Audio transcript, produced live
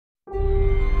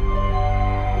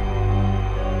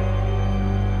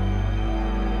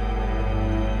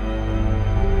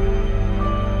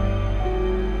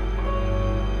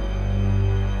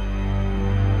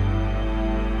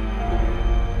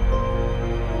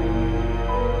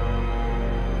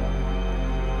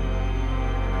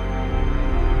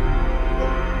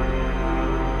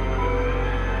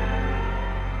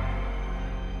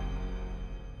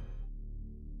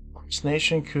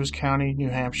Destination Coos County, New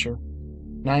Hampshire.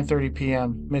 9:30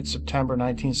 p.m., mid-September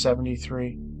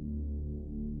 1973.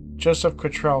 Joseph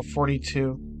Cottrell,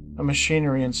 42, a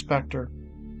machinery inspector,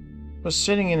 was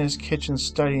sitting in his kitchen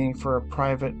studying for a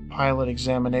private pilot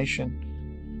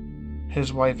examination.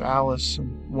 His wife Alice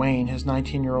and Wayne, his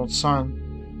 19-year-old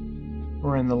son,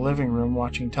 were in the living room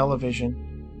watching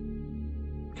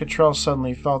television. Cottrell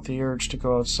suddenly felt the urge to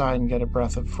go outside and get a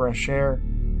breath of fresh air.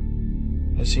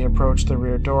 As he approached the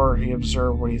rear door, he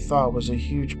observed what he thought was a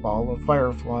huge ball of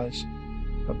fireflies,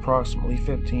 approximately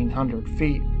 1,500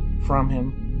 feet from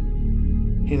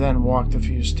him. He then walked a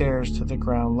few stairs to the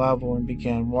ground level and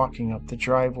began walking up the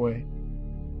driveway.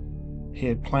 He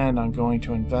had planned on going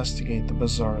to investigate the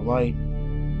bizarre light.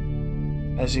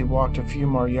 As he walked a few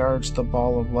more yards, the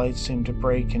ball of light seemed to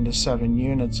break into 7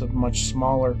 units of much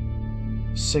smaller,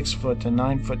 6-foot to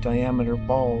 9-foot diameter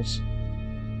balls,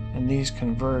 and these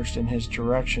converged in his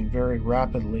direction very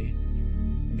rapidly,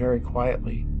 very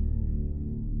quietly.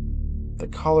 The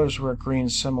colors were a green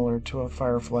similar to a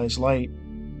firefly's light,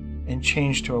 and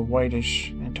changed to a whitish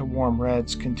and to warm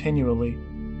reds continually.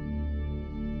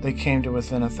 They came to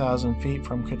within 1,000 feet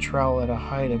from Cottrell at a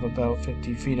height of about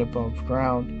 50 feet above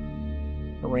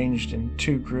ground, arranged in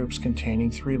 2 groups containing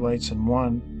 3 lights in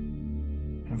one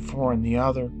and 4 in the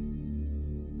other.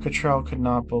 Cottrell could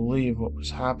not believe what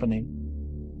was happening.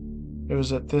 It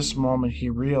was at this moment he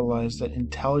realized that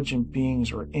intelligent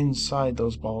beings were inside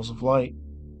those balls of light.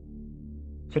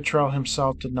 Cottrell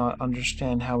himself did not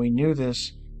understand how he knew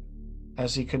this,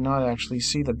 as he could not actually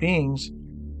see the beings,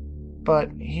 but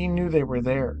he knew they were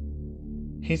there.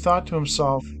 He thought to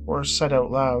himself, or said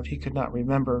out loud, he could not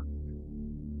remember,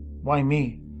 "Why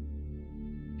me?"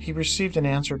 He received an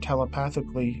answer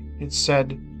telepathically. It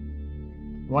said,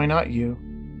 "Why not you?"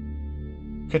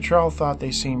 Cottrell thought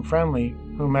they seemed friendly,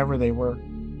 whomever they were.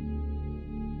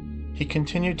 He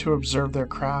continued to observe their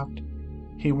craft.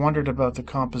 He wondered about the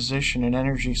composition and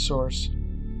energy source.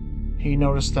 He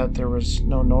noticed that there was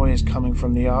no noise coming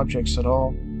from the objects at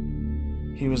all.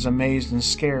 He was amazed and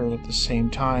scared at the same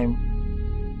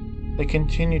time. They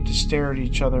continued to stare at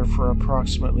each other for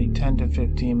approximately 10 to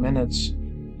 15 minutes.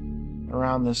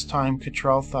 Around this time,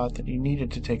 Cottrell thought that he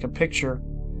needed to take a picture.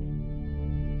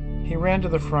 He ran to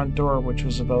the front door, which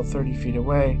was about 30 feet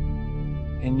away,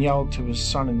 and yelled to his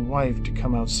son and wife to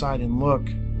come outside and look.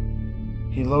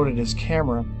 He loaded his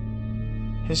camera.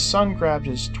 His son grabbed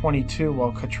his .22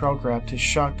 while Cottrell grabbed his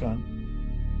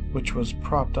shotgun, which was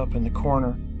propped up in the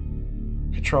corner.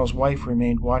 Cottrell's wife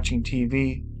remained watching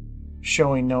TV,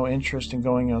 showing no interest in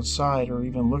going outside or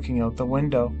even looking out the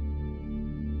window.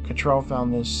 Cottrell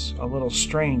found this a little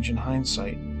strange in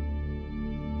hindsight.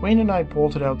 Wayne and I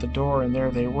bolted out the door, and there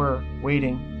they were,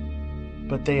 waiting,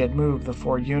 but they had moved the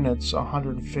 4 units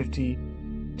 150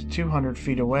 to 200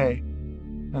 feet away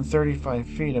and 35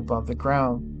 feet above the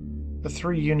ground. The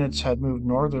 3 units had moved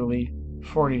northerly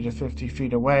 40 to 50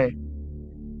 feet away.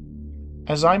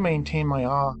 As I maintained my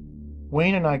awe,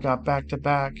 Wayne and I got back to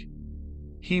back,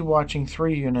 he watching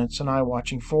 3 units and I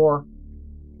watching 4.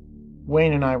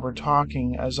 Wayne and I were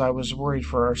talking as I was worried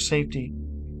for our safety.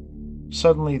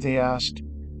 Suddenly they asked,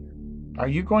 "Are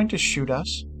you going to shoot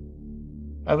us?"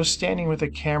 I was standing with a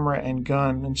camera and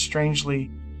gun, and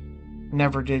strangely,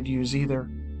 never did use either.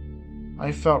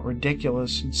 I felt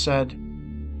ridiculous and said,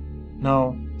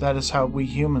 "No, that is how we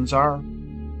humans are."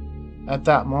 At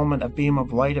that moment, a beam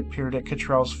of light appeared at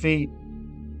Cottrell's feet.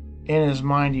 In his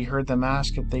mind, he heard them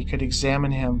ask if they could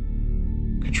examine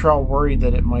him. Cottrell worried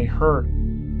that it might hurt,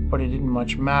 but it didn't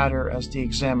much matter as the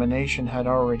examination had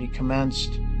already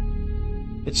commenced.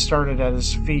 It started at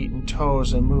his feet and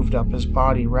toes and moved up his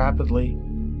body rapidly.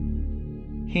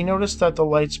 He noticed that the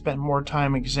light spent more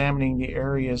time examining the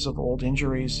areas of old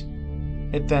injuries.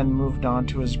 It then moved on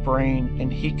to his brain,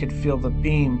 and he could feel the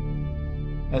beam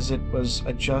as it was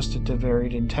adjusted to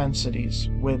varied intensities,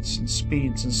 widths, and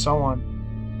speeds, and so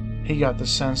on. He got the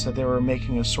sense that they were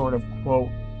making a sort of, quote,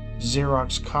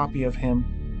 Xerox copy of him,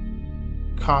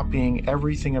 copying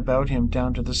everything about him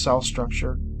down to the cell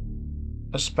structure.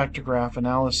 A spectrograph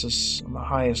analysis on the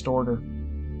highest order.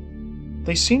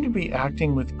 They seemed to be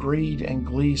acting with greed and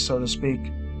glee, so to speak.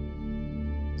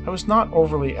 I was not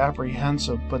overly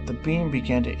apprehensive, but the beam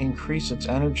began to increase its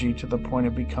energy to the point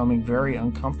of becoming very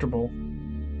uncomfortable.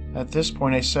 At this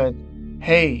point I said,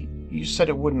 "Hey, you said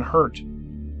it wouldn't hurt."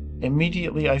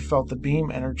 Immediately I felt the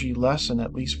beam energy lessen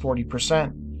at least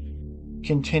 40%,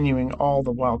 continuing all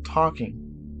the while talking.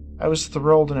 I was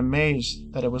thrilled and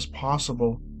amazed that it was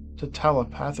possible to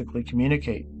telepathically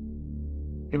communicate.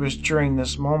 It was during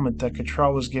this moment that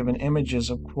Cottrell was given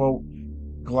images of, quote,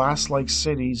 glass-like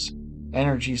cities,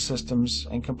 energy systems,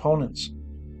 and components.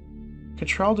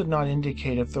 Cottrell did not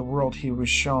indicate if the world he was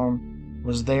shown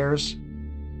was theirs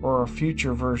or a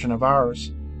future version of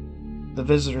ours. The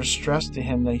visitors stressed to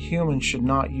him that humans should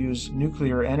not use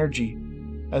nuclear energy,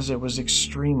 as it was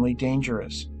extremely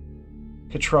dangerous.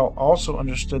 Cottrell also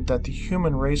understood that the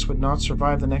human race would not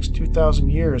survive the next 2,000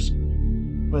 years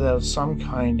without some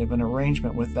kind of an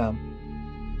arrangement with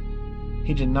them.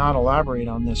 He did not elaborate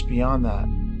on this beyond that.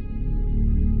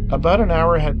 About an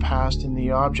hour had passed and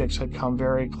the objects had come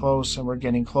very close and were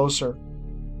getting closer.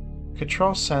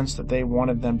 Cottrell sensed that they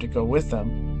wanted them to go with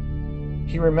them.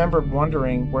 He remembered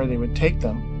wondering where they would take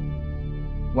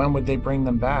them. When would they bring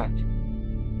them back?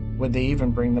 Would they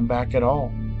even bring them back at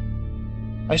all?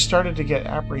 I started to get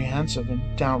apprehensive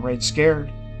and downright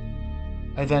scared.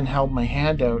 I then held my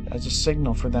hand out as a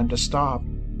signal for them to stop,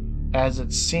 as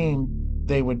it seemed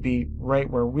they would be right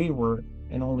where we were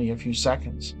in only a few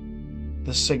seconds.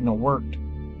 The signal worked.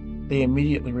 They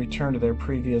immediately returned to their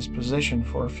previous position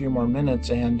for a few more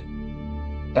minutes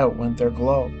and out went their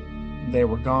glow. They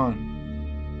were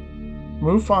gone.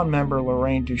 MUFON member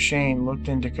Lorraine Duchesne looked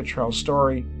into Cottrell's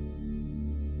story.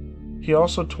 He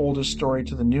also told his story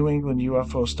to the New England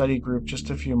UFO Study Group just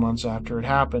a few months after it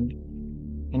happened.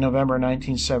 In November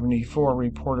 1974,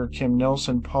 reporter Kim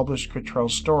Nilsson published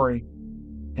Cottrell's story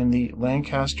in the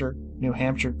Lancaster, New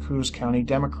Hampshire Coos County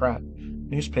Democrat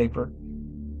newspaper.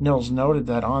 Nils noted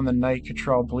that on the night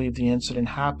Cottrell believed the incident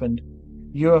happened,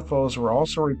 UFOs were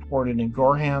also reported in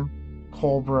Gorham,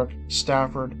 Colebrook,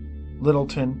 Stafford,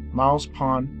 Littleton, Miles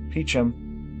Pond,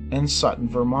 Peacham, and Sutton,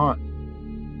 Vermont.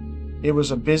 It was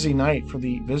a busy night for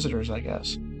the visitors, I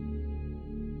guess.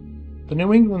 The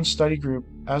New England Study Group,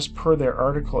 as per their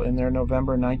article in their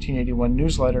November 1981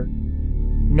 newsletter,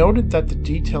 noted that the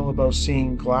detail about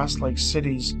seeing glass-like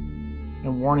cities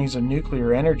and warnings of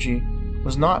nuclear energy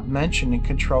was not mentioned in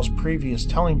Cottrell's previous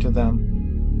telling to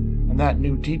them, and that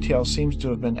new detail seems to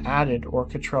have been added or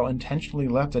Cottrell intentionally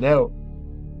left it out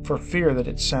for fear that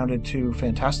it sounded too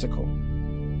fantastical.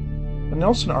 The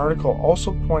Nilsson article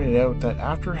also pointed out that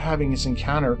after having his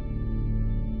encounter,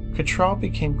 Cottrell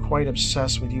became quite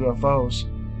obsessed with UFOs.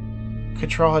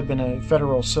 Cottrell had been a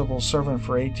federal civil servant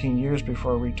for 18 years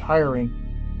before retiring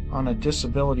on a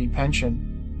disability pension.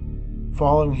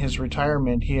 Following his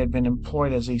retirement, he had been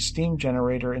employed as a steam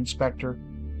generator inspector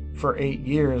for 8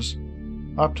 years,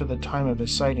 up to the time of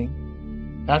his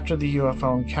sighting. After the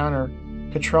UFO encounter,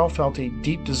 Cottrell felt a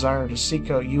deep desire to seek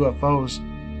out UFOs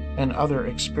and other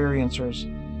experiencers,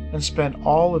 and spent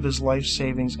all of his life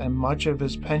savings and much of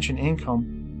his pension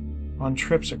income on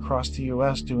trips across the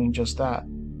U.S. doing just that.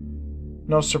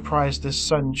 No surprise this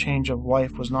sudden change of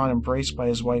life was not embraced by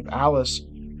his wife Alice,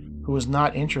 who was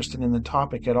not interested in the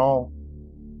topic at all.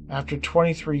 After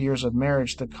 23 years of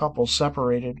marriage, the couple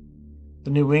separated.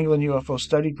 The New England UFO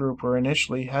Study Group were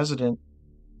initially hesitant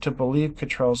to believe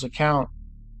Cottrell's account,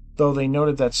 though they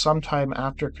noted that sometime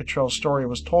after Cottrell's story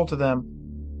was told to them,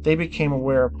 they became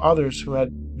aware of others who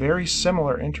had very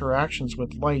similar interactions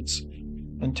with lights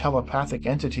and telepathic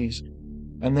entities,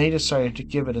 and they decided to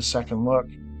give it a second look.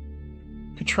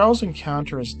 Cottrell's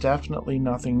encounter is definitely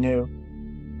nothing new.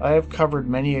 I have covered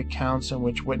many accounts in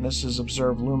which witnesses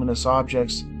observe luminous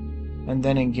objects and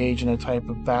then engage in a type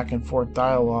of back-and-forth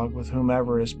dialogue with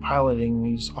whomever is piloting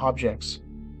these objects.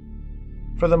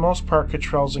 For the most part,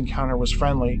 Cottrell's encounter was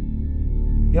friendly.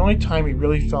 The only time he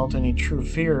really felt any true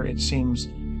fear, it seems,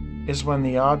 is when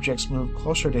the objects moved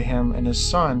closer to him and his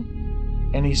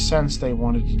son, and he sensed they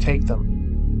wanted to take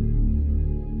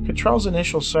them. Cottrell's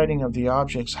initial sighting of the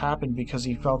objects happened because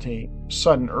he felt a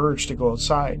sudden urge to go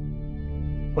outside.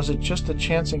 Was it just a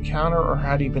chance encounter, or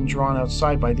had he been drawn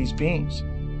outside by these beings?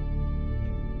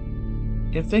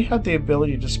 If they had the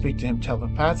ability to speak to him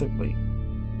telepathically,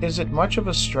 is it much of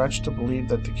a stretch to believe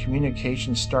that the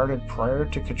communication started prior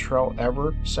to Cottrell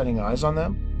ever setting eyes on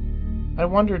them? I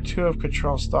wonder too if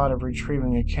Cottrell's thought of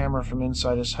retrieving a camera from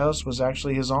inside his house was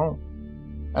actually his own.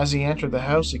 As he entered the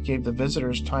house, it gave the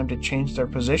visitors time to change their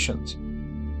positions.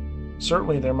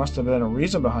 Certainly there must have been a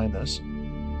reason behind this.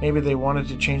 Maybe they wanted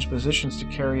to change positions to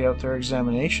carry out their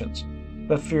examinations,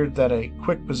 but feared that a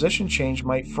quick position change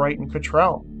might frighten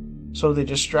Cottrell, so they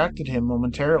distracted him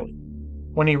momentarily.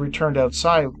 When he returned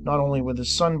outside, not only with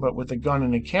his son but with a gun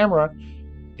and a camera,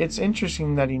 it's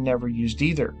interesting that he never used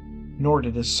either, nor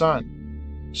did his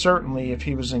son. Certainly, if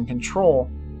he was in control,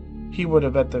 he would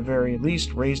have at the very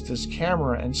least raised his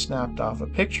camera and snapped off a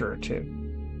picture or two.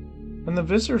 When the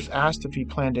visitors asked if he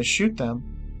planned to shoot them,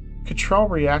 Cottrell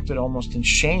reacted almost in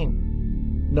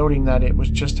shame, noting that it was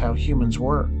just how humans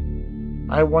were.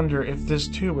 I wonder if this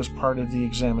too was part of the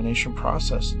examination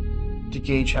process, to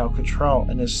gauge how Cottrell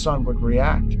and his son would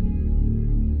react.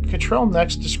 Cottrell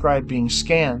next described being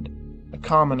scanned, A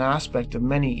common aspect of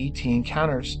many ET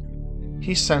encounters,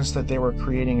 he sensed that they were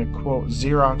creating a, quote,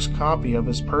 Xerox copy of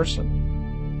his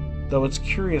person, though it's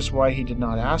curious why he did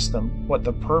not ask them what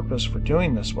the purpose for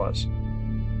doing this was.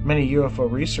 Many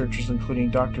UFO researchers,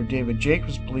 including Dr. David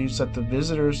Jacobs, believes that the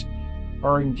visitors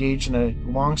are engaged in a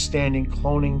long-standing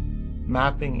cloning,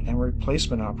 mapping, and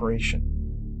replacement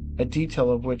operation, a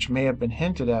detail of which may have been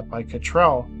hinted at by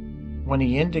Cottrell when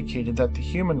he indicated that the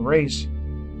human race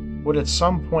would at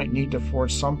some point need to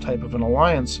forge some type of an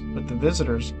alliance with the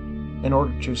visitors in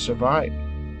order to survive.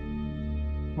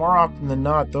 More often than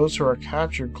not, those who are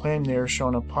captured claim they are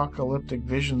shown apocalyptic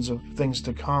visions of things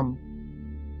to come,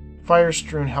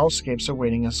 fire-strewn hellscapes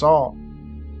awaiting us all.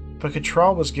 But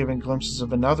Cottrell was given glimpses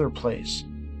of another place,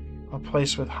 a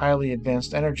place with highly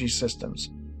advanced energy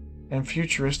systems and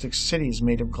futuristic cities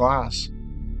made of glass.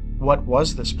 What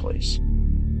was this place?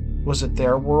 Was it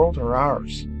their world or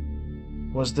ours?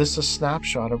 Was this a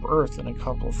snapshot of Earth in a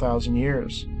couple thousand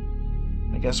years?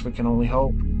 I guess we can only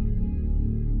hope.